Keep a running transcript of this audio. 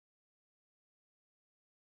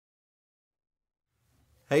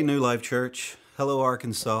Hey, New Life Church. Hello,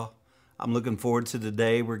 Arkansas. I'm looking forward to the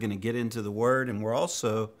day we're going to get into the Word, and we're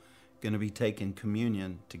also going to be taking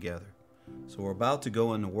communion together. So we're about to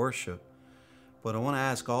go into worship, but I want to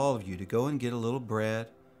ask all of you to go and get a little bread,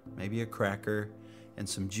 maybe a cracker, and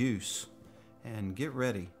some juice, and get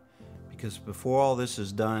ready, because before all this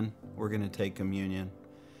is done, we're going to take communion,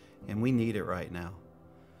 and we need it right now.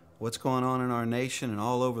 What's going on in our nation and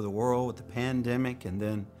all over the world with the pandemic, and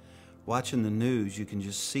then watching the news, you can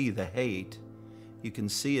just see the hate. You can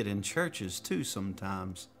see it in churches too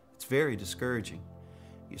sometimes. It's very discouraging.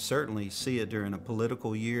 You certainly see it during a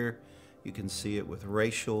political year. You can see it with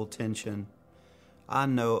racial tension. I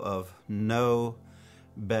know of no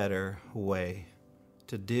better way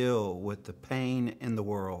to deal with the pain in the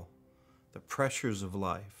world, the pressures of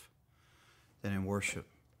life, than in worship,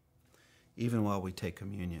 even while we take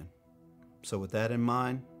communion. So with that in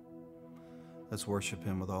mind, let's worship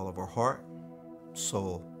Him with all of our heart,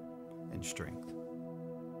 soul, and strength.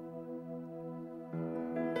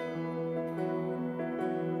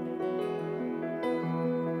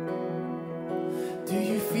 Do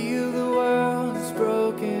you feel the world is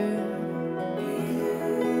broken?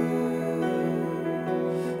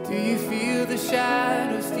 Do you feel the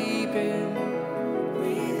shadows deepen?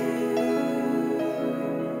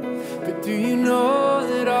 But do you know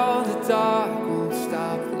that all the dark won't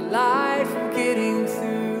stop the light from getting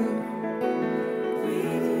through?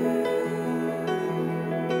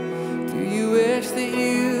 Do you wish that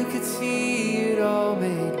you could see it all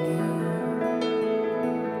made new?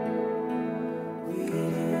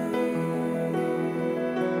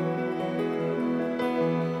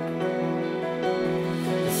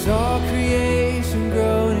 It's all creation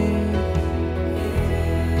groaning.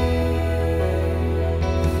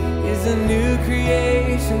 Is a new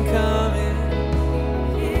creation coming?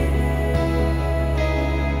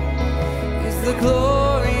 The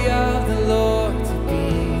glory of the Lord to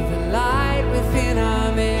be the light within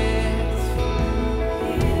our midst.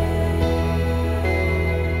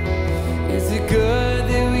 Is it good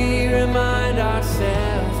that we remind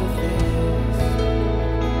ourselves of this?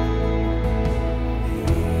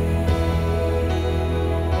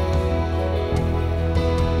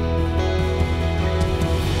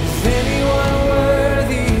 Is anyone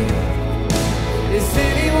worthy? Is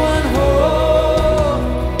anyone whole?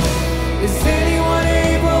 Is anyone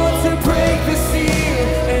able to break the seal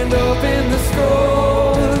and open the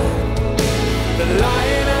scroll? The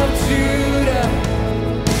Lion of Judah,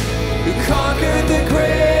 who conquered the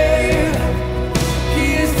grave. He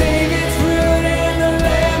is David's root and the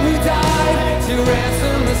Lamb who died to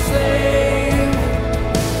ransom the slave.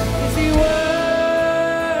 Is he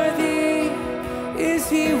worthy? Is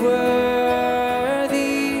he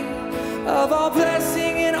worthy of all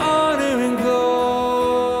blessing and honor and glory?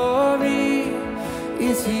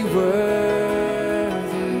 Is he worthy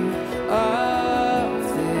of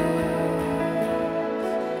this?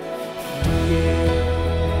 Yeah.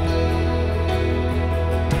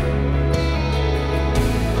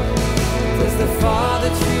 Does the Father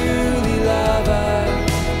truly love us?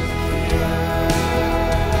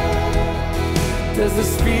 Does the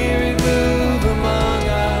Spirit move among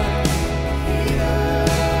us?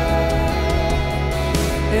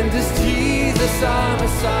 And does Jesus, our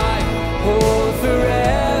Messiah, hold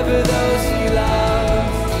forever those He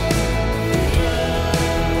loves?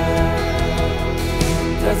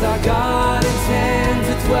 Does our God intend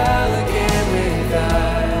to dwell again with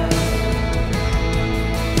us?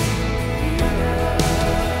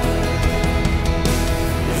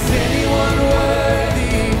 Is anyone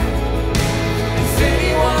worthy? Is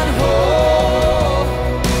anyone whole?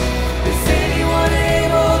 Is anyone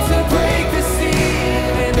able to break the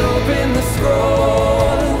seal and open the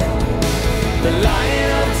scroll? The Lion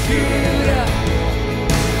of Judah,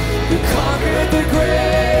 who conquered the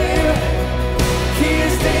grave. He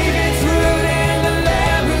is David's root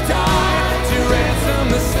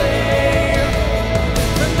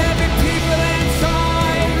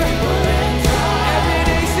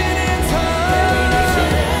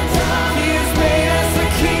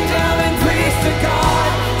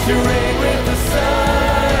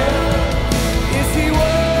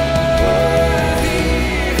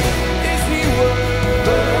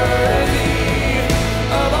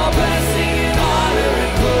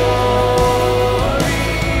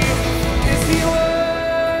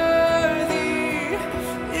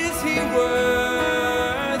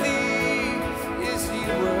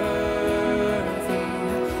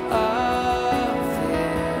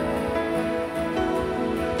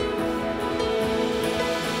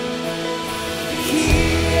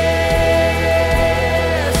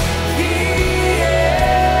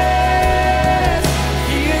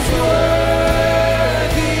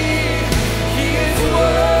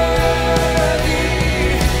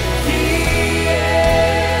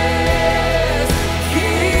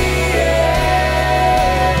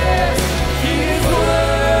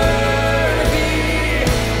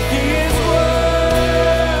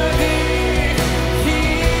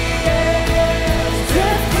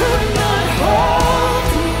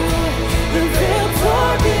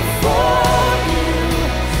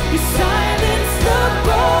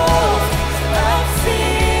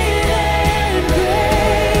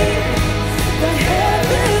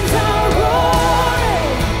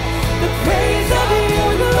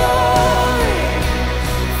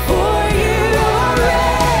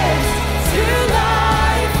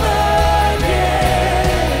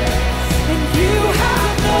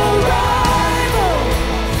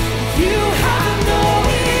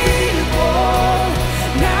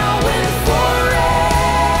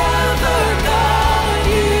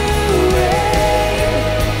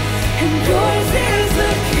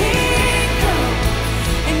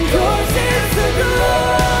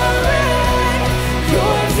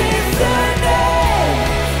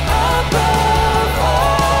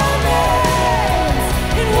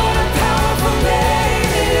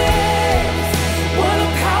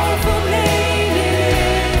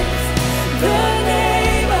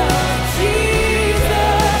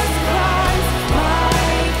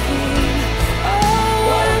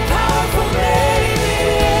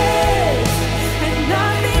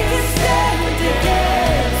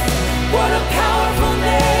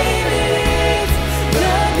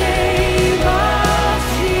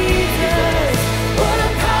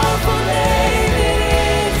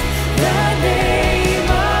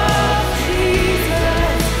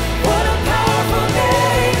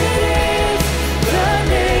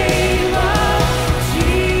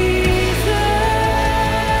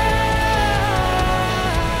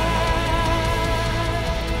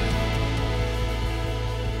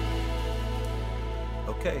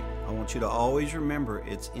want you to always remember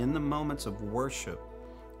it's in the moments of worship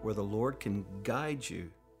where the Lord can guide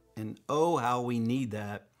you. And oh, how we need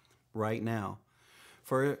that right now.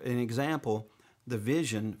 For an example, the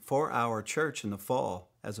vision for our church in the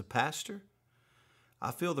fall, as a pastor,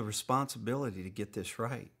 I feel the responsibility to get this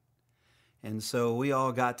right. And so we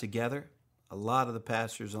all got together, a lot of the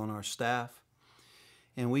pastors on our staff,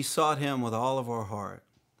 and we sought Him with all of our heart.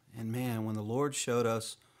 And man, when the Lord showed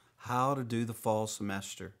us how to do the fall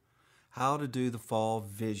semester, how to do the fall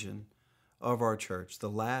vision of our church, the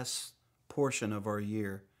last portion of our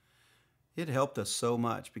year, it helped us so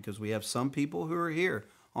much because we have some people who are here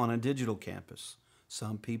on a digital campus.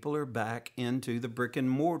 Some people are back into the brick and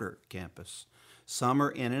mortar campus. Some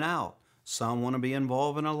are in and out. Some want to be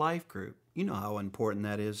involved in a life group. You know how important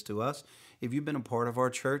that is to us. If you've been a part of our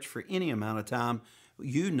church for any amount of time,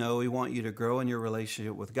 you know we want you to grow in your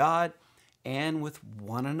relationship with God and with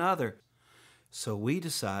one another. So we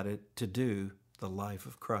decided to do the life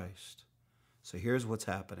of Christ. So here's what's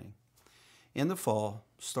happening. In the fall,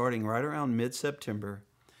 starting right around mid-September,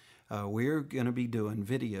 we're going to be doing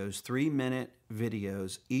videos, 3-minute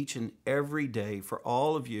videos, each and every day for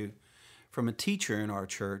all of you, from a teacher in our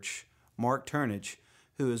church, Mark Turnage,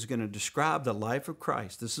 who is going to describe the life of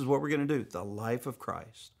Christ. This is what we're going to do, the life of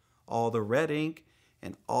Christ. All the red ink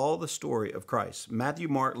and all the story of Christ. Matthew,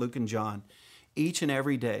 Mark, Luke, and John, each and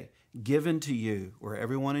every day, given to you, where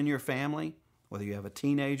everyone in your family, whether you have a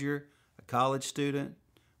teenager, a college student,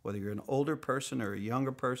 whether you're an older person or a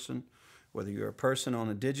younger person, whether you're a person on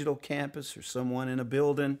a digital campus or someone in a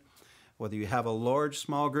building, whether you have a large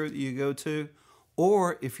small group that you go to,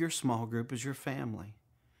 or if your small group is your family.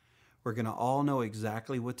 We're going to all know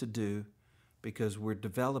exactly what to do because we're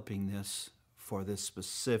developing this for this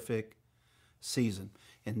specific season.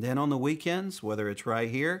 And then on the weekends, whether it's right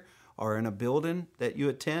here or in a building that you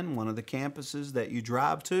attend, one of the campuses that you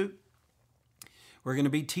drive to, we're going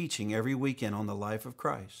to be teaching every weekend on the life of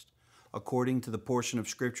Christ, according to the portion of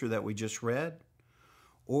Scripture that we just read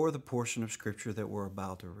or the portion of Scripture that we're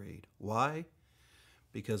about to read. Why?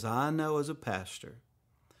 Because I know as a pastor,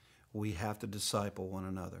 we have to disciple one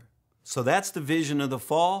another. So that's the vision of the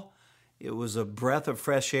fall. It was a breath of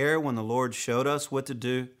fresh air when the Lord showed us what to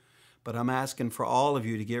do. But I'm asking for all of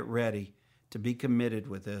you to get ready, to be committed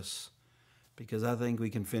with this, because I think we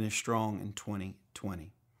can finish strong in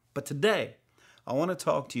 2020. But today, I want to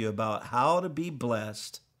talk to you about how to be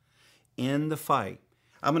blessed in the fight.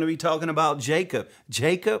 I'm going to be talking about Jacob.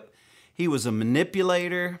 Jacob, he was a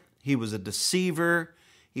manipulator. He was a deceiver.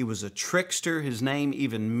 He was a trickster. His name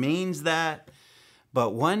even means that.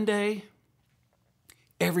 But one day,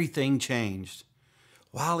 everything changed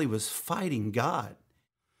while he was fighting God.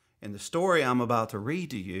 In the story I'm about to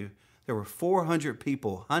read to you, there were 400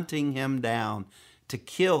 people hunting him down to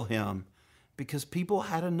kill him because people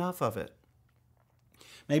had enough of it.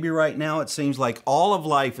 Maybe right now it seems like all of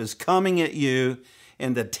life is coming at you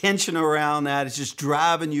and the tension around that is just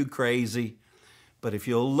driving you crazy. But if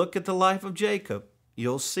you'll look at the life of Jacob,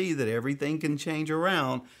 you'll see that everything can change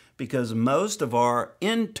around because most of our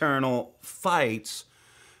internal fights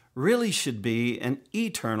really should be an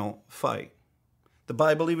eternal fight. The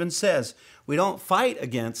Bible even says we don't fight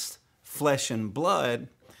against flesh and blood,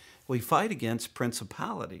 we fight against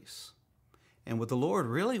principalities. And what the Lord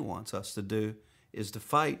really wants us to do is to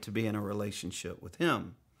fight to be in a relationship with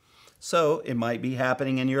Him. So it might be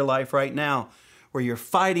happening in your life right now where you're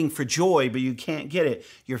fighting for joy, but you can't get it.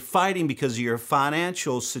 You're fighting because of your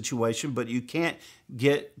financial situation, but you can't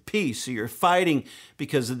get peace. So you're fighting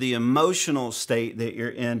because of the emotional state that you're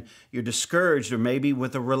in. You're discouraged, or maybe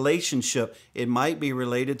with a relationship. It might be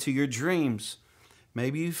related to your dreams.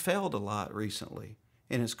 Maybe you failed a lot recently,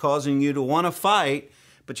 and it's causing you to want to fight,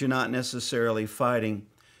 but you're not necessarily fighting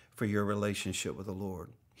for your relationship with the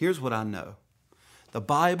Lord. Here's what I know. The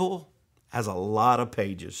Bible has a lot of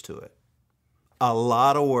pages to it. A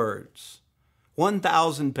lot of words.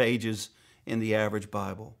 1,000 pages in the average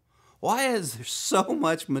Bible. Why is there so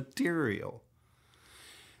much material?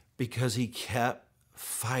 Because he kept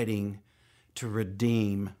fighting to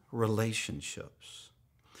redeem relationships.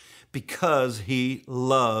 Because he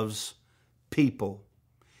loves people.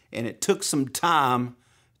 And it took some time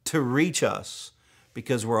to reach us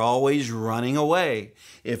because we're always running away.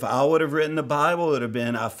 If I would have written the Bible, it would have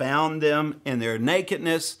been, I found them in their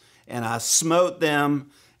nakedness and I smote them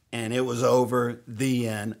and it was over, the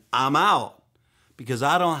end. I'm out because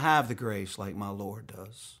I don't have the grace like my Lord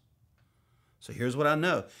does. So here's what I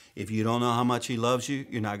know. If you don't know how much he loves you,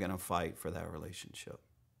 you're not going to fight for that relationship.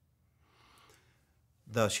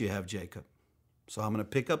 Thus you have Jacob. So I'm going to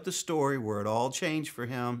pick up the story where it all changed for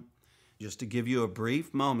him, just to give you a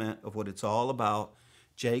brief moment of what it's all about.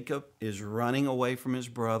 Jacob is running away from his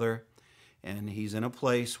brother, and he's in a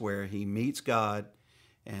place where he meets God,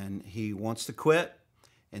 and he wants to quit,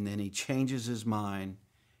 and then he changes his mind,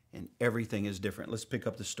 and everything is different. Let's pick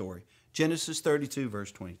up the story. Genesis 32,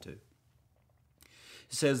 verse 22. It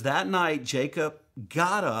says, that night Jacob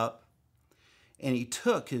got up, and he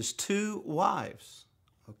took his 2 wives.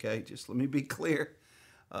 Okay, just let me be clear.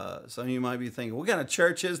 Some of you might be thinking, what kind of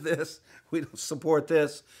church is this? We don't support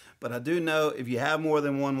this. But I do know if you have more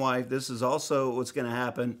than one wife, this is also what's going to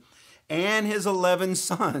happen. And his 11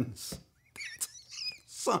 sons.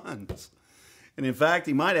 Sons. And in fact,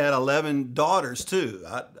 he might have had 11 daughters too.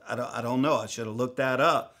 I don't know. I should have looked that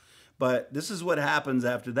up. But this is what happens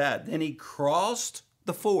after that. Then he crossed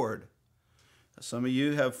the ford. Some of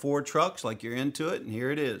you have Ford trucks, like you're into it, and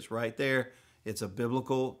here it is right there. It's a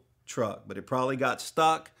biblical truck, but it probably got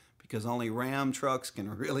stuck because only Ram trucks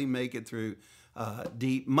can really make it through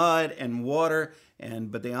deep mud and water.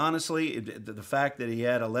 But the fact that he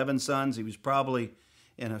had 11 sons, he was probably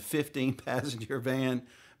in a 15-passenger van.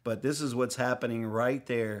 But this is what's happening right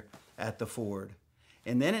there at the ford.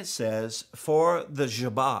 And then it says, for the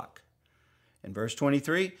Jabbok. In verse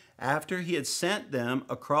 23, after he had sent them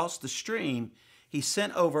across the stream, he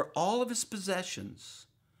sent over all of his possessions.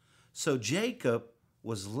 So Jacob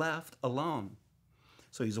was left alone.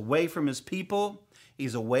 So he's away from his people.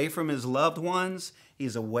 He's away from his loved ones.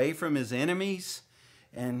 He's away from his enemies.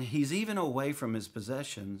 And he's even away from his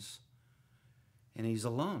possessions. And he's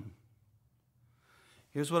alone.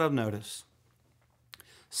 Here's what I've noticed.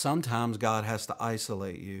 Sometimes God has to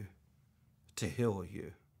isolate you to heal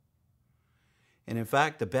you. And in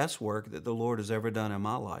fact, the best work that the Lord has ever done in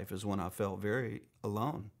my life is when I felt very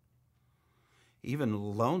alone,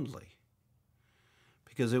 even lonely,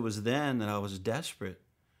 because it was then that I was desperate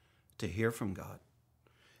to hear from God.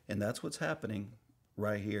 And that's what's happening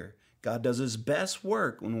right here. God does his best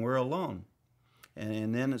work when we're alone.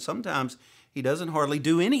 And then sometimes he doesn't hardly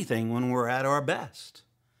do anything when we're at our best.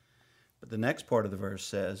 But the next part of the verse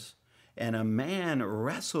says, and a man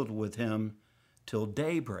wrestled with him till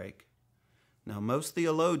daybreak. Now, most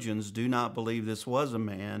theologians do not believe this was a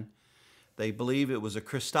man. They believe it was a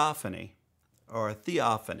Christophany or a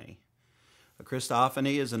theophany. A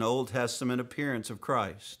Christophany is an Old Testament appearance of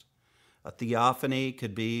Christ. A theophany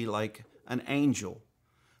could be like an angel.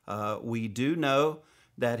 We do know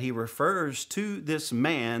that he refers to this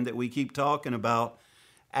man that we keep talking about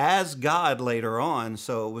as God later on,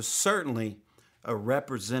 so it was certainly a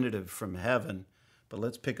representative from heaven. But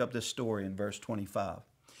let's pick up this story in verse 25.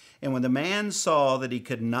 And when the man saw that he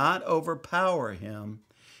could not overpower him,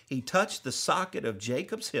 he touched the socket of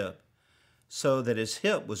Jacob's hip so that his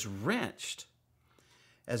hip was wrenched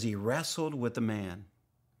as he wrestled with the man.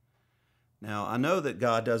 Now, I know that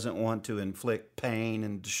God doesn't want to inflict pain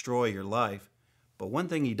and destroy your life, but one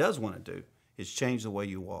thing he does want to do is change the way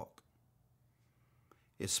you walk,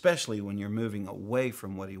 especially when you're moving away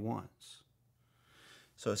from what he wants.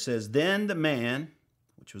 So it says, then the man,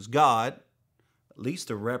 which was God, at least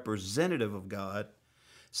a representative of God,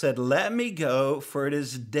 said, let me go, for it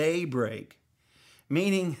is daybreak.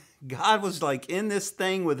 Meaning God was like in this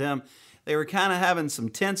thing with him. They were kind of having some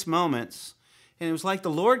tense moments. And it was like the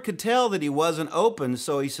Lord could tell that he wasn't open.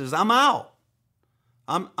 So he says, I'm out.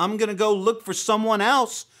 I'm going to go look for someone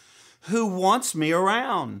else who wants me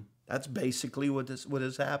around. That's basically what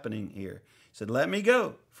is happening here. He said, let me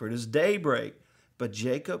go, for it is daybreak. But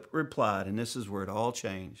Jacob replied, and this is where it all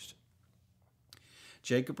changed.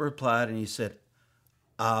 Jacob replied and he said,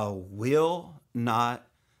 I will not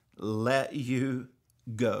let you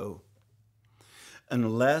go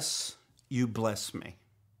unless you bless me.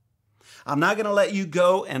 I'm not going to let you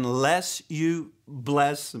go unless you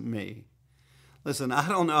bless me. Listen, I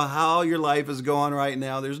don't know how your life is going right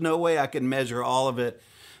now. There's no way I can measure all of it.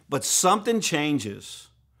 But something changes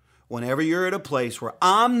whenever you're at a place where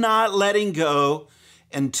I'm not letting go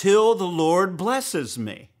until the Lord blesses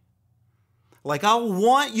me. Like I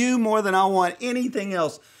want you more than I want anything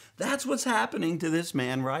else. That's what's happening to this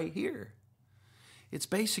man right here. It's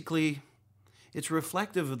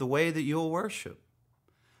reflective of the way that you'll worship.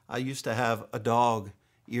 I used to have a dog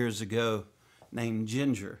years ago named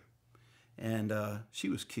Ginger, and she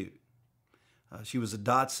was cute. She was a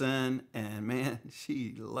Dachshund, and man,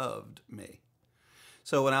 she loved me.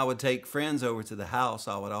 So when I would take friends over to the house,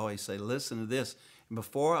 I would always say, listen to this. And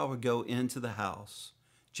before I would go into the house,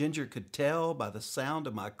 Ginger could tell by the sound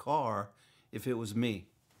of my car if it was me.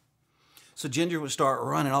 So Ginger would start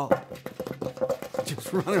running all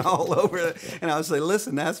over. And I would say,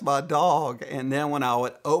 listen, that's my dog. And then when I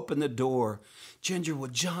would open the door, Ginger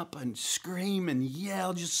would jump and scream and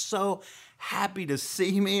yell, just so happy to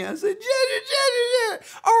see me. I said, Ginger, Ginger,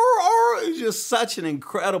 It was just such an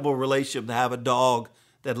incredible relationship to have a dog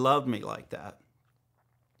that loved me like that.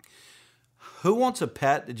 Who wants a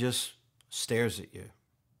pet that just stares at you?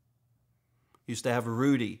 Used to have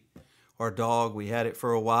Rudy, our dog. We had it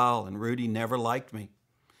for a while, and Rudy never liked me.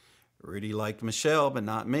 Rudy liked Michelle, but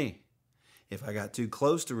not me. If I got too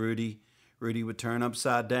close to Rudy, Rudy would turn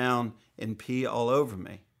upside down and pee all over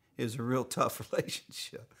me. It was a real tough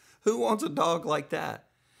relationship. Who wants a dog like that?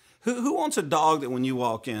 Who wants a dog that when you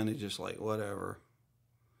walk in, it's just like, whatever?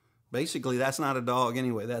 Basically, that's not a dog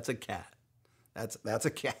anyway. That's a cat. That's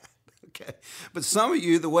a cat. Okay. But some of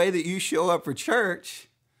you, the way that you show up for church,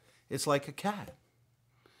 it's like a cat.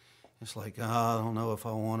 It's like, oh, I don't know if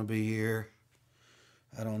I want to be here.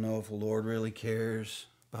 I don't know if the Lord really cares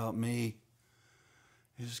about me.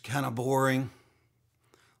 It's kind of boring.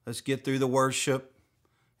 Let's get through the worship,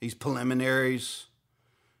 these preliminaries.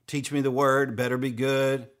 Teach me the word, better be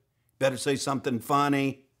good. Better say something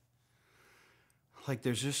funny. Like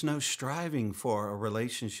there's just no striving for a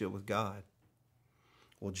relationship with God.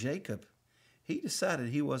 Well, Jacob, he decided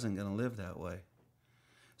he wasn't going to live that way.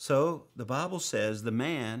 So the Bible says the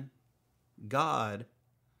man, God,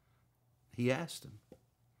 he asked him.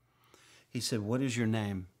 He said, what is your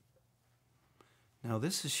name? Now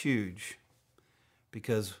this is huge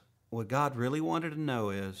because what God really wanted to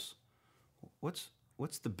know is what's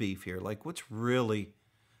the beef here? Like what's really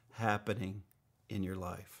happening in your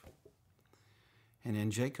life? And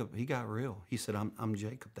then Jacob, he got real. He said, I'm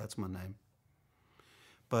Jacob. That's my name.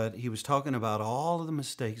 But he was talking about all of the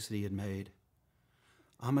mistakes that he had made.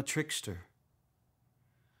 I'm a trickster.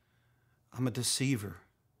 I'm a deceiver.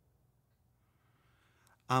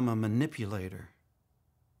 I'm a manipulator.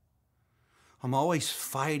 I'm always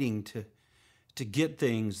fighting to get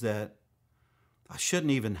things that I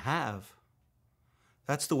shouldn't even have.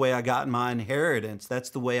 That's the way I got my inheritance. That's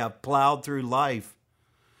the way I've plowed through life.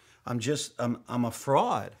 I'm a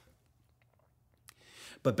fraud.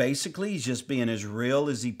 But basically, he's just being as real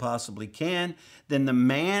as he possibly can. Then the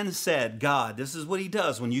man said, God, this is what he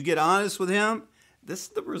does. When you get honest with him, this is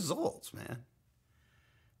the results, man.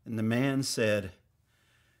 And the man said,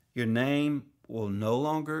 your name will no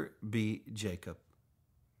longer be Jacob.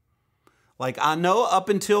 Like I know up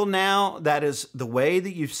until now, that is the way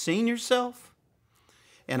that you've seen yourself.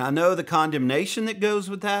 And I know the condemnation that goes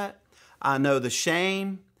with that. I know the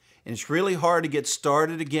shame. And it's really hard to get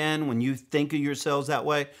started again when you think of yourselves that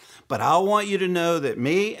way. But I want you to know that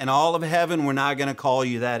me and all of heaven, we're not going to call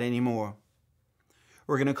you that anymore.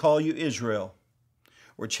 We're going to call you Israel.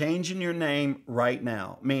 We're changing your name right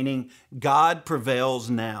now, meaning God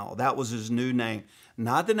prevails now. That was his new name.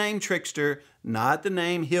 Not the name trickster, not the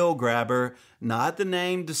name hill grabber, not the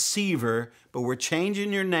name deceiver, but we're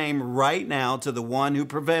changing your name right now to the one who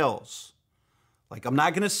prevails. Like, I'm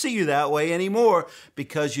not going to see you that way anymore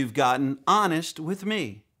because you've gotten honest with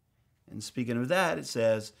me. And speaking of that, it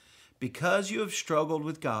says, because you have struggled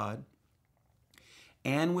with God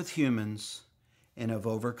and with humans and have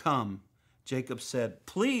overcome. Jacob said,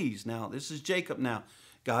 please. Now, this is Jacob now.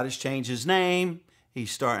 God has changed his name.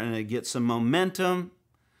 He's starting to get some momentum.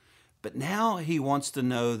 But now he wants to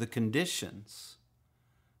know the conditions.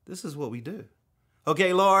 This is what we do.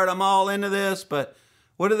 Okay, Lord, I'm all into this, but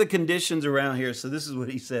what are the conditions around here? So this is what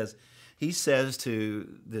he says. He says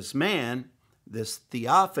to this man, this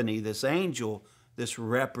theophany, this angel, this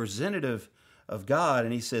representative of God,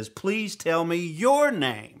 and he says, please tell me your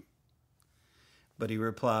name. But he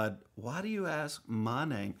replied, why do you ask my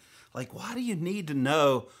name? Like, why do you need to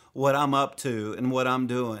know what I'm up to and what I'm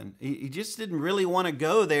doing? He just didn't really want to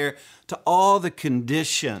go there to all the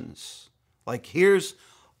conditions. Like, here's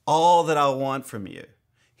all that I want from you.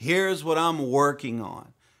 Here's what I'm working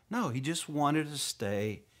on. No, he just wanted to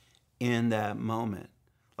stay in that moment.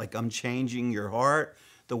 Like, I'm changing your heart,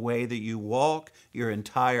 the way that you walk, your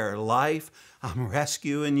entire life. I'm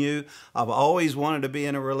rescuing you. I've always wanted to be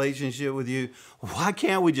in a relationship with you. Why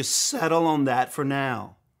can't we just settle on that for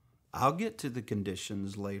now? I'll get to the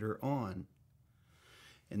conditions later on.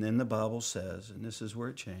 And then the Bible says, and this is where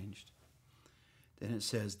it changed, then it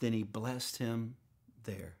says, then he blessed him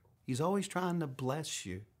there. He's always trying to bless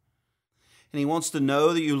you. And he wants to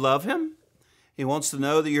know that you love him. He wants to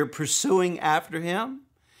know that you're pursuing after him.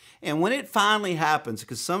 And when it finally happens,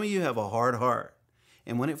 because some of you have a hard heart,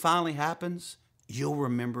 and when it finally happens, you'll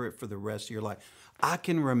remember it for the rest of your life. I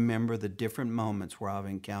can remember the different moments where I've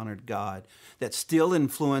encountered God that still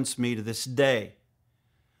influence me to this day.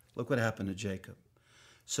 Look what happened to Jacob.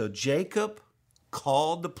 So Jacob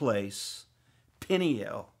called the place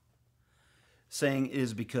Peniel, saying, it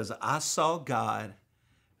is because I saw God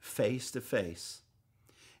face to face,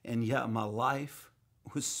 and yet my life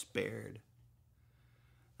was spared.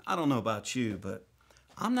 I don't know about you, but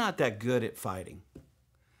I'm not that good at fighting.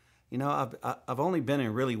 You know, I've only been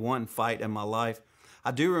in really one fight in my life.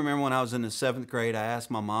 I do remember when I was in the seventh grade, I asked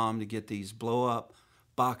my mom to get these blow up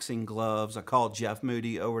boxing gloves. I called Jeff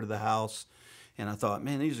Moody over to the house, and I thought,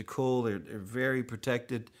 man, these are cool. They're very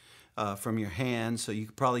protected from your hands, so you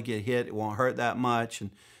could probably get hit. It won't hurt that much.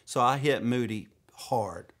 And so I hit Moody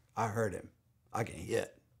hard. I hurt him. I can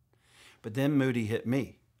hit. But then Moody hit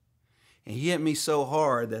me. And he hit me so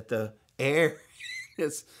hard that the air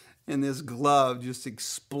in this glove just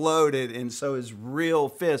exploded. And so his real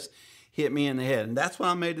fist hit me in the head. And that's when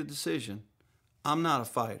I made the decision. I'm not a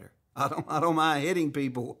fighter. I don't mind hitting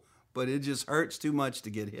people, but it just hurts too much to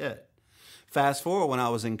get hit. Fast forward, when I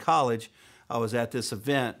was in college, I was at this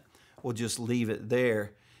event. We'll just leave it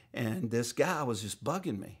there. And this guy was just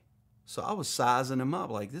bugging me. So I was sizing him up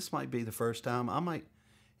like, this might be the first time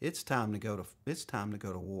it's time to go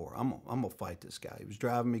to war. I'm gonna fight this guy. He was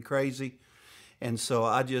driving me crazy. And so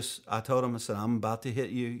I told him, I said, I'm about to hit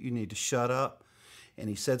you. You need to shut up. And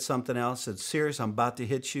he said something else, said, serious, I'm about to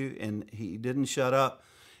hit you. And he didn't shut up.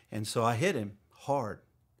 And so I hit him hard.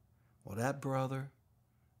 Well, that brother,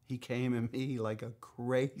 he came at me like a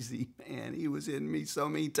crazy man. He was hitting me so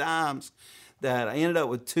many times that I ended up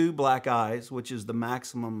with 2 black eyes, which is the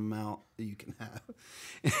maximum amount that you can have.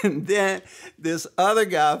 And then this other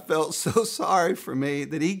guy felt so sorry for me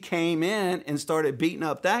that he came in and started beating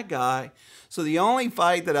up that guy. So the only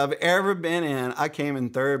fight that I've ever been in, I came in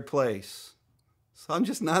 3rd place. So I'm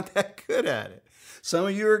just not that good at it. Some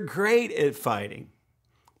of you are great at fighting.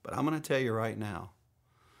 But I'm going to tell you right now,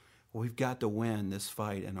 we've got to win this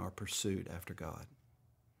fight in our pursuit after God.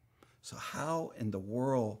 So how in the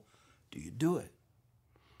world do you do it?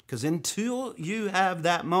 Because until you have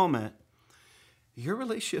that moment, your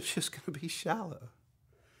relationship's just going to be shallow.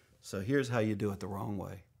 So here's how you do it the wrong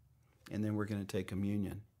way. And then we're going to take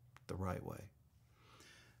communion the right way.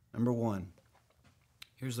 Number 1,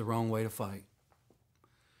 here's the wrong way to fight.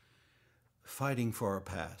 Fighting for our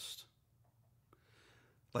past.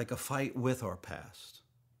 Like a fight with our past.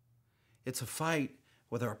 It's a fight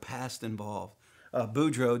with our past involved.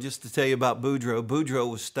 Boudreaux, just to tell you about Boudreaux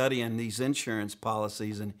was studying these insurance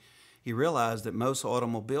policies, and he realized that most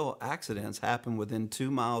automobile accidents happen within 2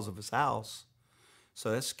 miles of his house.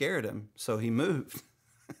 So that scared him. So he moved.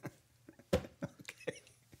 Okay.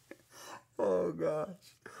 Oh, gosh.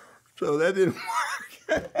 So that didn't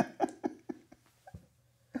work.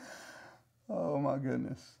 Oh, my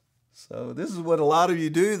goodness. So this is what a lot of you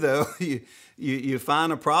do, though. You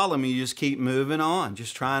find a problem, you just keep moving on,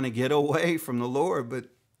 just trying to get away from the Lord. But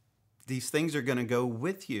these things are going to go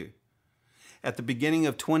with you. At the beginning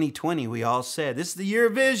of 2020, we all said, this is the year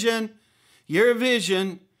of vision. Year of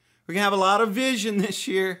vision. We're going to have a lot of vision this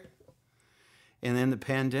year. And then the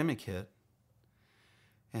pandemic hit.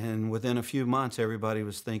 And within a few months, everybody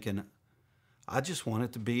was thinking, I just want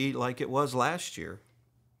it to be like it was last year.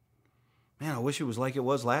 Man, I wish it was like it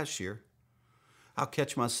was last year. I'll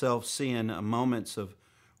catch myself seeing moments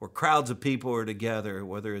where crowds of people are together,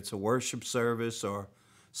 whether it's a worship service or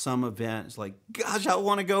some event. It's like, gosh, I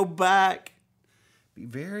want to go back. Be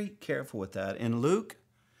very careful with that. In Luke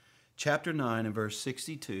chapter 9 and verse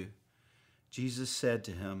 62, Jesus said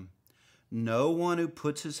to him, no one who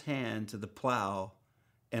puts his hand to the plow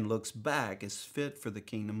and looks back is fit for the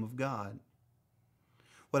kingdom of God.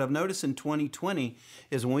 What I've noticed in 2020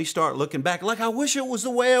 is when we start looking back, like, I wish it was the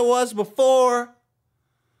way it was before.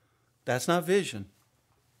 That's not vision.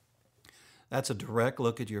 That's a direct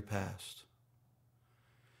look at your past.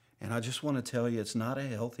 And I just want to tell you, it's not a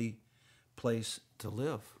healthy place to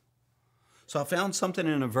live. So I found something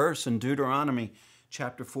in a verse in Deuteronomy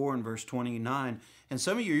chapter 4 and verse 29. And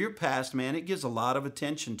some of you, your past, man, it gives a lot of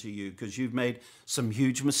attention to you because you've made some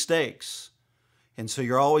huge mistakes. And so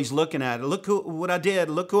you're always looking at it. Look what I did.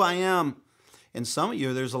 Look who I am. And some of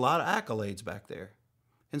you, there's a lot of accolades back there.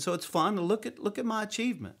 And so it's fun to look at my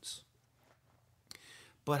achievements.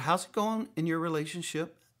 But how's it going in your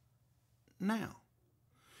relationship now?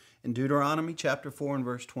 In Deuteronomy chapter 4 and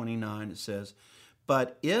verse 29, it says,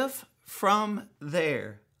 but if from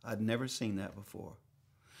there, I'd never seen that before.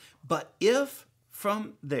 But if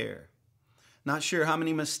from there, not sure how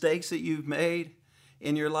many mistakes that you've made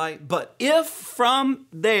in your life, but if from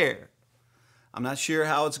there, I'm not sure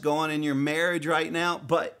how it's going in your marriage right now,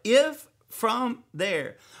 but if from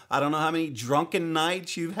there, I don't know how many drunken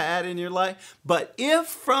nights you've had in your life, but if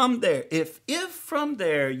from there, if from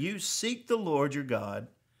there you seek the Lord your God,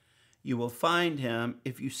 you will find him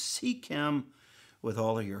if you seek him with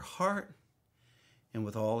all of your heart and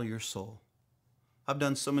with all of your soul. I've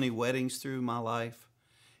done so many weddings through my life,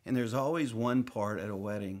 and there's always one part at a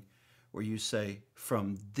wedding where you say,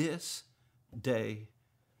 from this day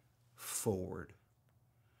forward.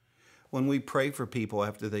 When we pray for people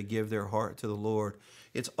after they give their heart to the Lord,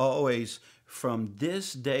 it's always, from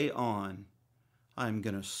this day on, I'm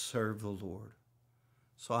going to serve the Lord.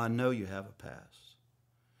 So I know you have a past.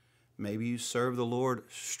 Maybe you served the Lord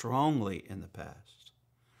strongly in the past.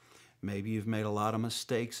 Maybe you've made a lot of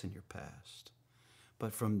mistakes in your past.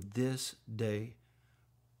 But from this day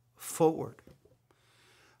forward,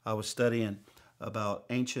 I was studying about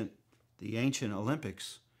the ancient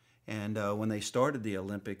Olympics. And when they started the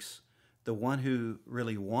Olympics, the one who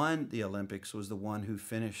really won the Olympics was the one who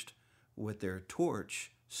finished with their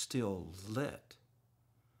torch still lit.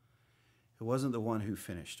 It wasn't the one who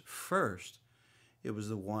finished first. It was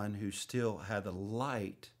the one who still had the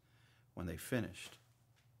light when they finished.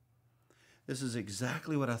 This is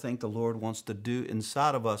exactly what I think the Lord wants to do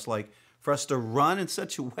inside of us, like for us to run in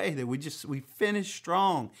such a way that we finish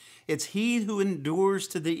strong. It's he who endures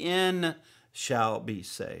to the end shall be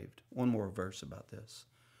saved. One more verse about this.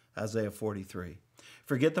 Isaiah 43.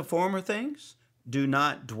 Forget the former things. Do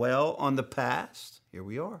not dwell on the past. Here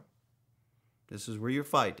we are. This is where your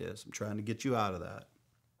fight is. I'm trying to get you out of that.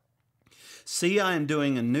 See, I am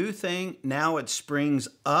doing a new thing. Now it springs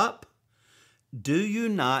up. Do you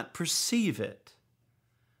not perceive it?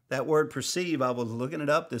 That word perceive, I was looking it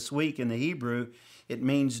up this week in the Hebrew. It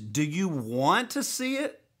means, do you want to see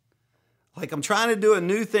it? Like, I'm trying to do a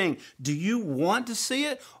new thing. Do you want to see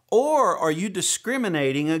it? Or are you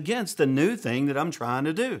discriminating against the new thing that I'm trying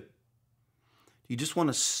to do? You just want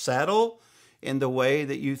to settle in the way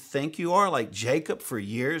that you think you are? Like Jacob for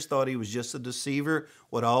years thought he was just a deceiver,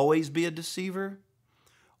 would always be a deceiver?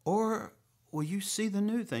 Or will you see the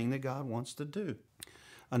new thing that God wants to do?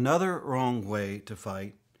 Another wrong way to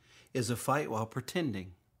fight is a fight while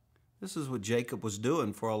pretending. This is what Jacob was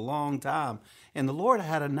doing for a long time. And the Lord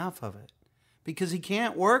had enough of it because he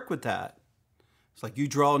can't work with that. It's like you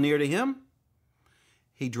draw near to him,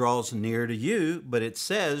 he draws near to you, but it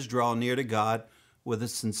says draw near to God with a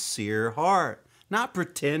sincere heart, not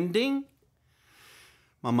pretending.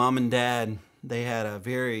 My mom and dad, they had a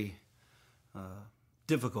very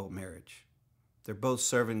difficult marriage. They're both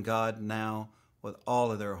serving God now with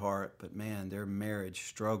all of their heart, but man, their marriage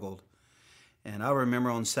struggled. And I remember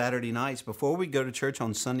on Saturday nights, before we'd go to church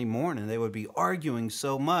on Sunday morning, they would be arguing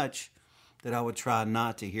so much that I would try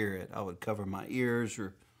not to hear it. I would cover my ears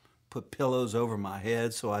or put pillows over my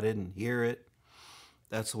head so I didn't hear it.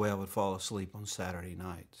 That's the way I would fall asleep on Saturday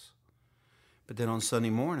nights. But then on Sunday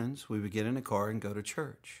mornings, we would get in the car and go to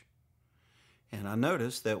church. And I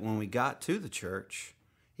noticed that when we got to the church,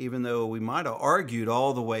 even though we might have argued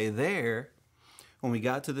all the way there, when we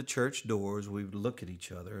got to the church doors, we would look at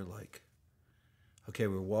each other like, okay,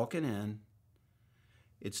 we're walking in.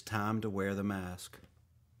 It's time to wear the mask.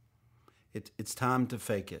 It's time to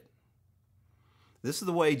fake it. This is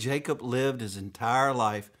the way Jacob lived his entire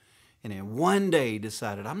life. And then one day he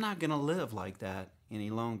decided, I'm not going to live like that any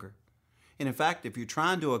longer. And in fact, if you're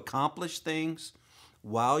trying to accomplish things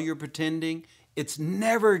while you're pretending, it's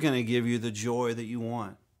never going to give you the joy that you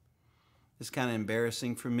want. It's kind of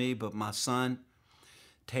embarrassing for me, but my son,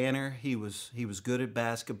 Tanner, he was good at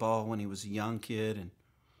basketball when he was a young kid. And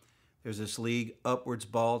there's this league, Upwards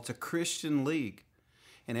Ball. It's a Christian league.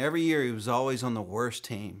 And every year he was always on the worst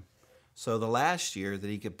team. So the last year that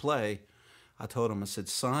he could play, I told him, I said,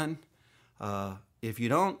 son, if you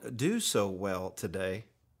don't do so well today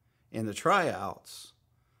in the tryouts,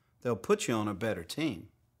 they'll put you on a better team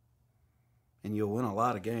and you'll win a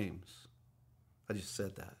lot of games. I just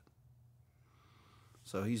said that.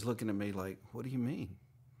 So he's looking at me like, what do you mean?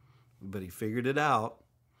 But he figured it out.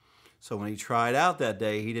 So when he tried out that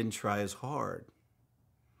day, he didn't try as hard.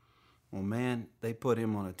 Well, man, they put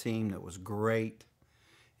him on a team that was great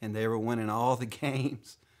and they were winning all the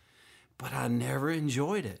games. But I never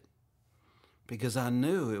enjoyed it because I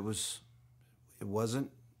knew it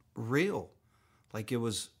wasn't real. Like it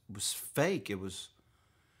was fake. It was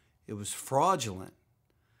fraudulent.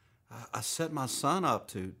 I set my son up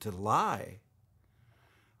to lie.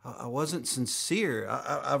 I wasn't sincere.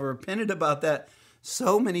 I've repented about that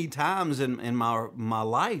so many times in my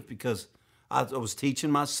life because I was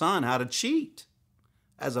teaching my son how to cheat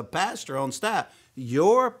as a pastor on staff.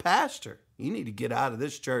 Your pastor. You need to get out of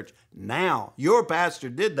this church now. Your pastor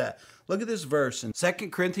did that. Look at this verse in 2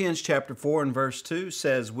 Corinthians chapter 4 and verse 2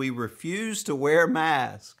 says, we refuse to wear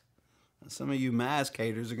masks. Now, some of you mask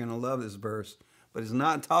haters are going to love this verse, but it's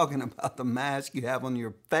not talking about the mask you have on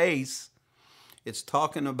your face. It's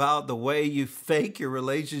talking about the way you fake your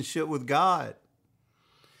relationship with God.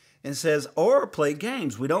 It says, or play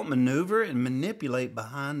games. We don't maneuver and manipulate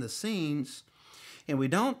behind the scenes. And we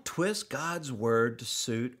don't twist God's word to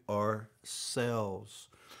suit ourselves.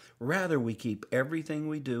 Rather, we keep everything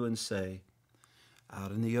we do and say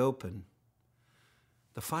out in the open.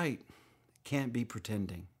 The fight can't be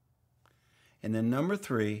pretending. And then number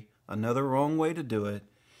 3, another wrong way to do it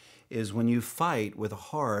is when you fight with a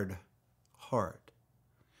hard heart.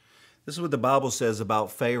 This is what the Bible says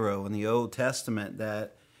about Pharaoh in the Old Testament,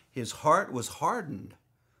 that his heart was hardened.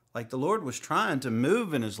 Like the Lord was trying to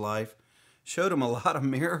move in his life, showed him a lot of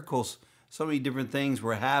miracles. So many different things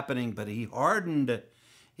were happening, but he hardened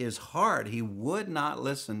his heart. He would not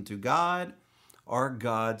listen to God or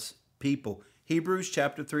God's people. Hebrews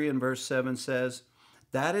chapter 3 and verse 7 says,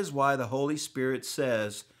 that is why the Holy Spirit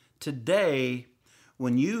says, today,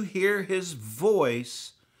 when you hear his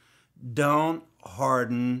voice, don't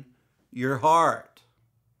harden your heart.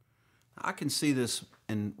 I can see this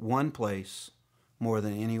in one place more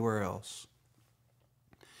than anywhere else.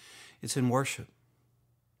 It's in worship.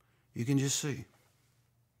 You can just see,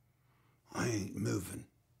 I ain't moving.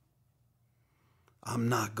 I'm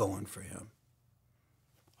not going for him.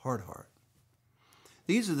 Hard heart.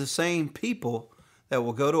 These are the same people that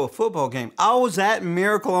will go to a football game. I was at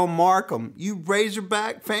Miracle on Markham. You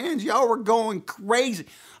Razorback fans, y'all were going crazy.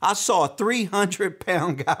 I saw a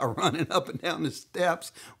 300-pound guy running up and down the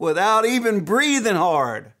steps without even breathing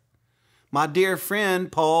hard. My dear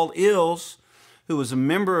friend, Paul Ills, who was a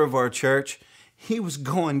member of our church, he was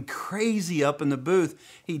going crazy up in the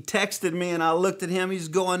booth. He texted me and I looked at him. He's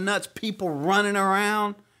going nuts. People running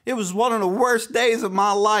around. It was one of the worst days of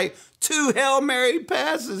my life. 2 Hail Mary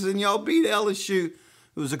passes and y'all beat LSU.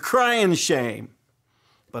 It was a crying shame.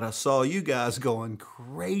 But I saw you guys going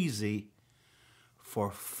crazy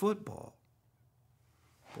for football.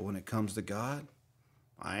 But when it comes to God,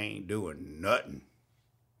 I ain't doing nothing.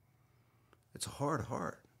 It's a hard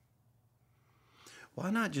heart. Why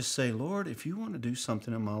not just say, Lord, if you want to do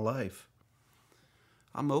something in my life,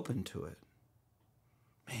 I'm open to it.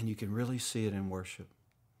 Man, you can really see it in worship.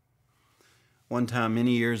 One time,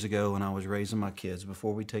 many years ago, when I was raising my kids,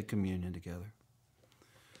 before we take communion together,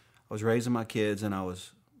 I was raising my kids and I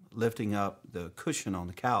was lifting up the cushion on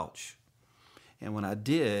the couch. And when I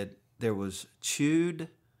did, there was chewed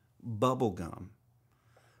bubble gum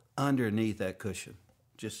underneath that cushion,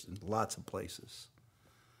 just in lots of places.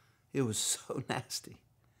 It was so nasty.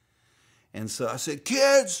 And so I said,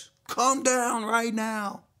 kids, calm down right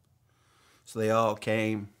now. So they all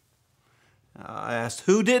came. I asked,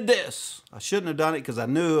 who did this? I shouldn't have done it because I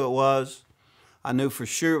knew who it was. I knew for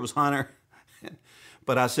sure it was Hunter.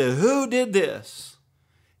 But I said, who did this?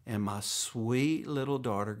 And my sweet little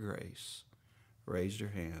daughter, Grace, raised her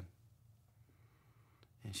hand.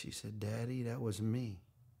 And she said, Daddy, that was me.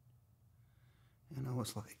 And I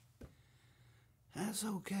was like, that's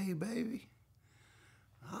okay, baby.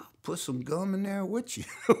 I'll put some gum in there with you.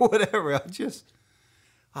 Whatever.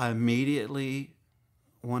 I immediately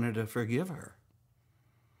wanted to forgive her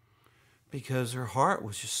because her heart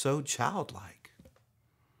was just so childlike.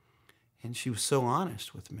 And she was so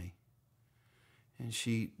honest with me. And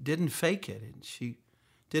she didn't fake it. And she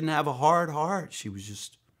didn't have a hard heart. She was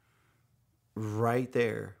just right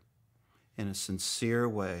there in a sincere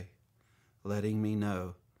way, letting me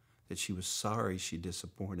know that she was sorry she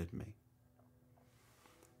disappointed me.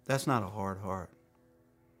 That's not a hard heart.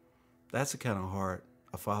 That's the kind of heart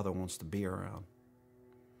a father wants to be around.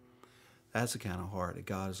 That's the kind of heart that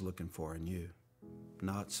God is looking for in you.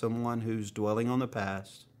 Not someone who's dwelling on the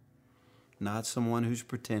past, not someone who's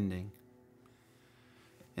pretending,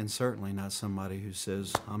 and certainly not somebody who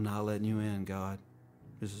says, I'm not letting you in, God.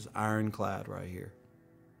 This is ironclad right here.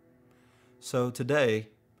 So today,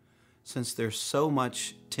 since there's so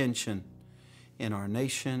much tension in our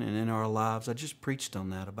nation and in our lives, I just preached on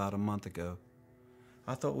that about a month ago.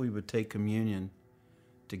 I thought we would take communion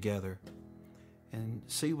together and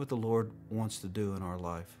see what the Lord wants to do in our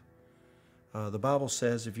life. The Bible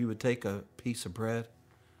says if you would take a piece of bread,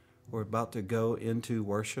 we're about to go into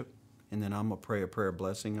worship, and then I'm going to pray a prayer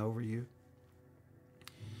blessing over you.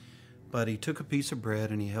 But he took a piece of bread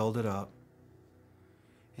and he held it up,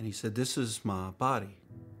 and he said, this is my body.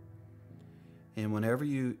 And whenever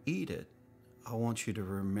you eat it, I want you to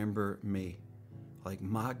remember me, like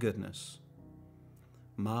my goodness,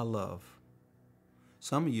 my love.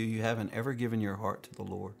 Some of you haven't ever given your heart to the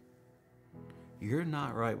Lord. You're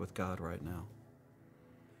not right with God right now.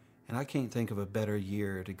 And I can't think of a better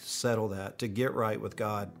year to settle that, to get right with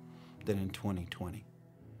God than in 2020.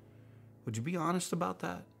 Would you be honest about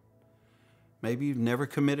that? Maybe you've never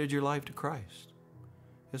committed your life to Christ.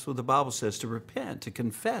 That's what the Bible says, to repent, to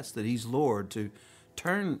confess that he's Lord, to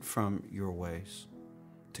turn from your ways,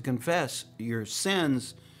 to confess your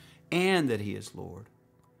sins and that he is Lord.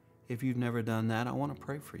 If you've never done that, I want to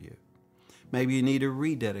pray for you. Maybe you need to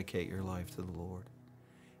rededicate your life to the Lord.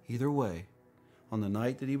 Either way, on the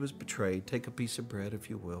night that he was betrayed, take a piece of bread if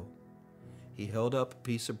you will. He held up a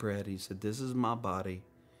piece of bread. He said, "This is my body.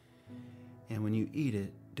 And when you eat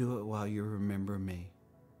it, do it while you remember me."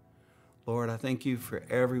 Lord, I thank you for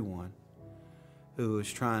everyone who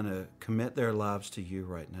is trying to commit their lives to you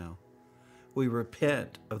right now. We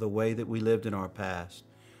repent of the way that we lived in our past.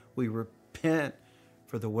 We repent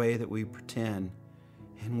for the way that we pretend.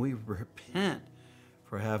 And we repent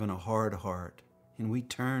for having a hard heart. And we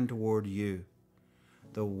turn toward you.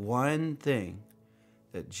 The one thing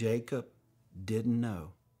that Jacob didn't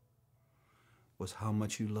know was how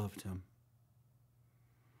much you loved him.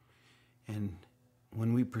 And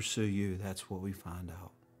when we pursue you, that's what we find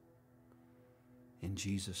out. In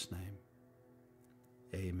Jesus' name,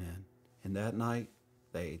 amen. And that night,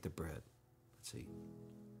 they ate the bread. Let's eat.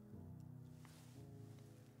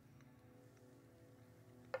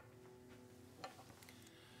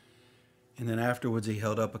 And then afterwards, he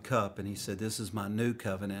held up a cup and he said, "This is my new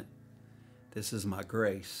covenant. This is my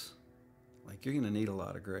grace." Like, you're going to need a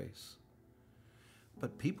lot of grace.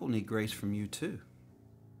 But people need grace from you too.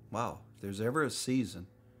 Wow, if there's ever a season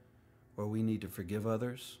where we need to forgive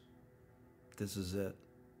others, this is it.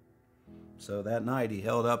 So that night he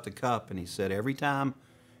held up the cup and he said, "Every time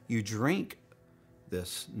you drink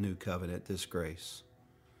this new covenant, this grace,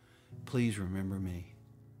 please remember me."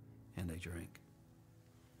 And they drank.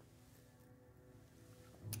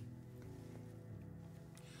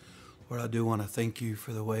 Lord, I do want to thank you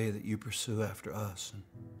for the way that you pursue after us. And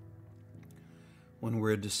when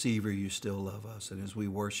we're a deceiver, you still love us. And as we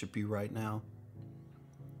worship you right now,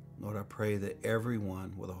 Lord, I pray that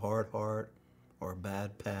everyone with a hard heart or a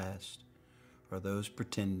bad past or those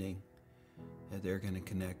pretending, that they're going to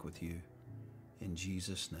connect with you. In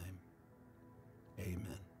Jesus' name,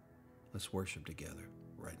 amen. Let's worship together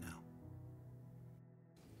right now.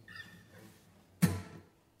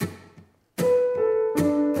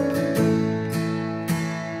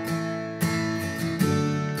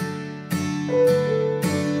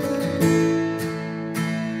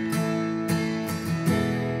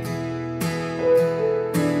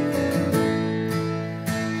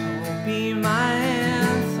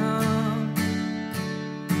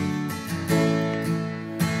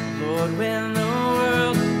 When the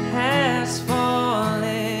world has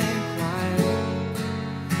fallen quiet,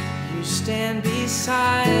 you stand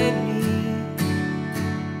beside me.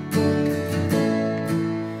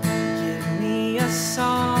 Give me a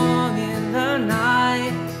song in the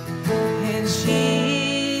night, and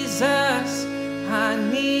Jesus, I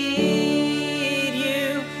need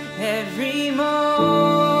you every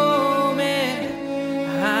moment.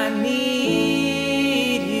 I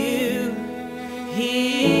need you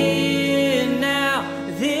here.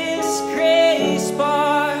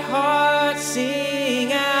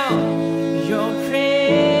 Sing out your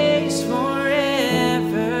praise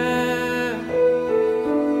forever.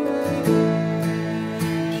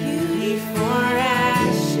 Beauty for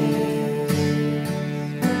ashes.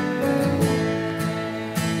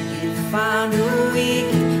 You found a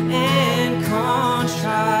weak and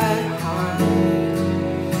contrite heart.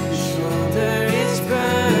 Shoulder its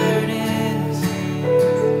burdens.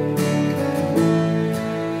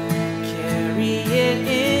 Carry it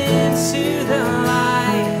into the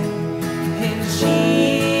light. And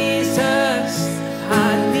Jesus, I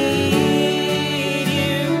need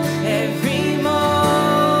you every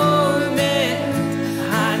moment.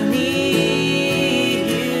 I need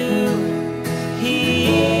you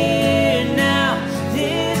here now.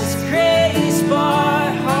 This grace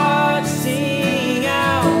bar heart, sing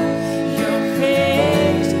out your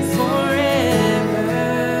praise forever.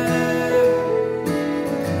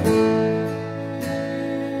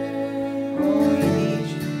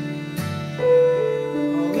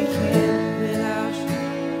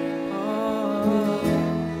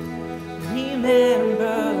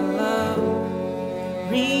 Remember love,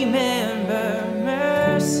 remember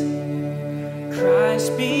mercy. Christ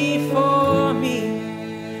before me,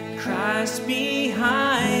 Christ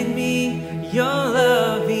behind me. Your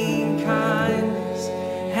loving kindness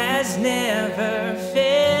has never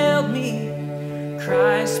failed me.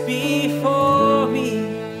 Christ before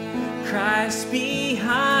me, Christ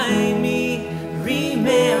behind me.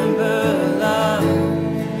 Remember love,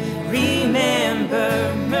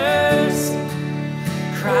 remember mercy.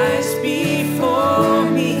 Christ before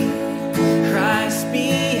me, Christ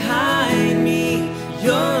behind me.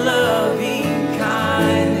 Your loving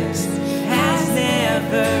kindness has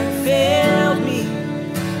never failed me.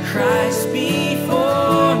 Christ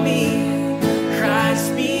before me, Christ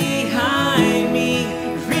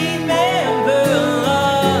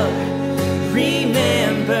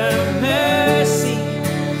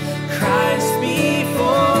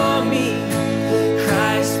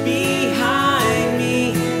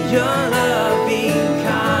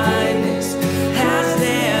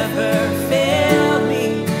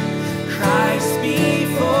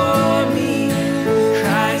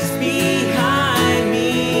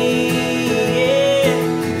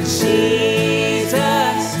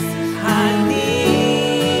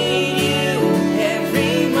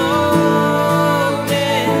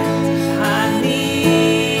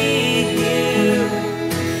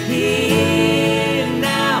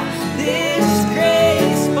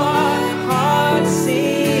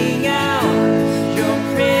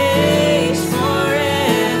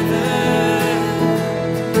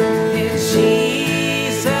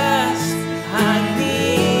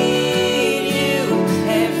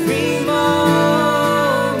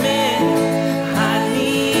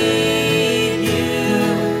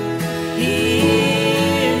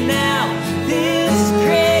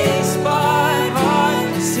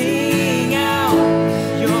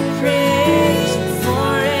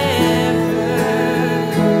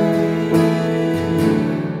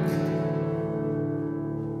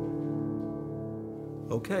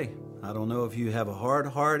if you have a hard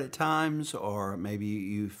heart at times, or maybe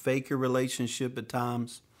you fake your relationship at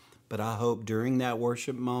times, but I hope during that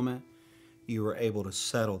worship moment, you were able to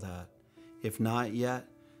settle that. If not yet,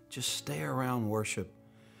 just stay around worship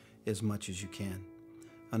as much as you can.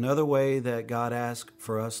 Another way that God asks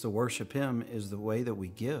for us to worship Him is the way that we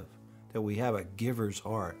give, that we have a giver's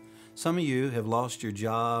heart. Some of you have lost your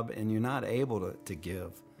job and you're not able to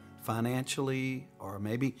give financially, or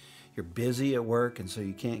maybe you're busy at work and so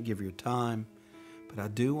you can't give your time. But I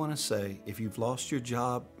do want to say, if you've lost your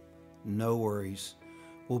job, no worries.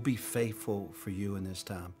 We'll be faithful for you in this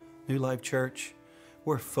time. New Life Church,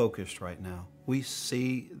 we're focused right now. We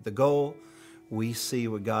see the goal. We see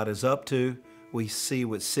what God is up to. We see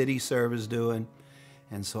what City Serve is doing.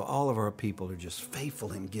 And so all of our people are just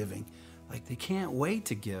faithful in giving. Like they can't wait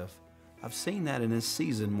to give. I've seen that in this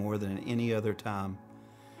season more than any other time.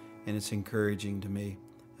 And it's encouraging to me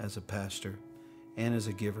as a pastor and as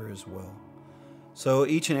a giver as well. So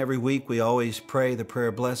each and every week we always pray the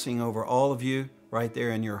prayer blessing over all of you right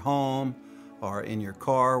there in your home or in your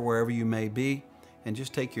car, wherever you may be. And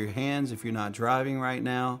just take your hands, if you're not driving right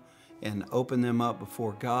now, and open them up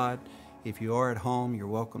before God. If you are at home, you're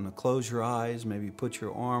welcome to close your eyes, maybe put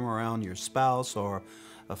your arm around your spouse or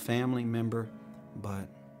a family member. But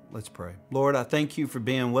let's pray. Lord, I thank you for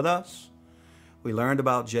being with us. We learned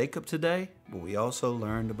about Jacob today, but we also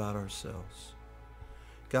learned about ourselves.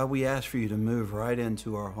 God, we ask for you to move right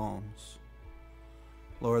into our homes.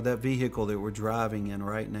 Lord, that vehicle that we're driving in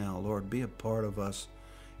right now, Lord, be a part of us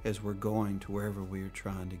as we're going to wherever we are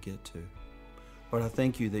trying to get to. Lord, I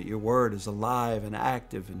thank you that your word is alive and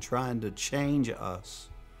active and trying to change us.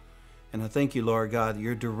 And I thank you, Lord God, that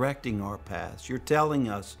you're directing our paths. You're telling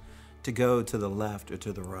us to go to the left or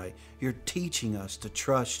to the right. You're teaching us to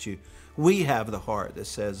trust you. We have the heart that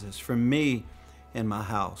says this: for me and my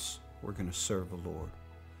house, we're going to serve the Lord.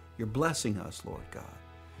 You're blessing us, Lord God.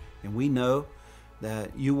 And we know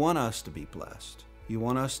that you want us to be blessed. You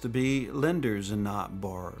want us to be lenders and not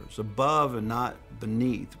borrowers, above and not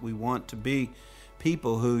beneath. We want to be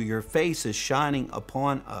people who your face is shining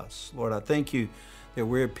upon us. Lord, I thank you that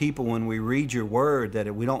we're people, when we read your word,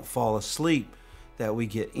 that we don't fall asleep, that we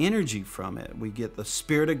get energy from it. We get the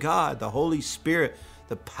Spirit of God, the Holy Spirit,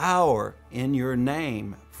 the power in your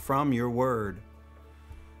name from your word,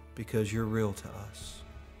 because you're real to us.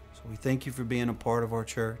 So we thank you for being a part of our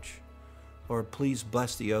church. Lord, please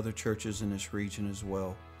bless the other churches in this region as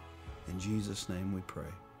well. In Jesus' name we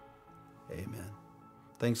pray. Amen.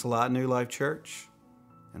 Thanks a lot, New Life Church,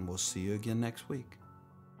 and we'll see you again next week.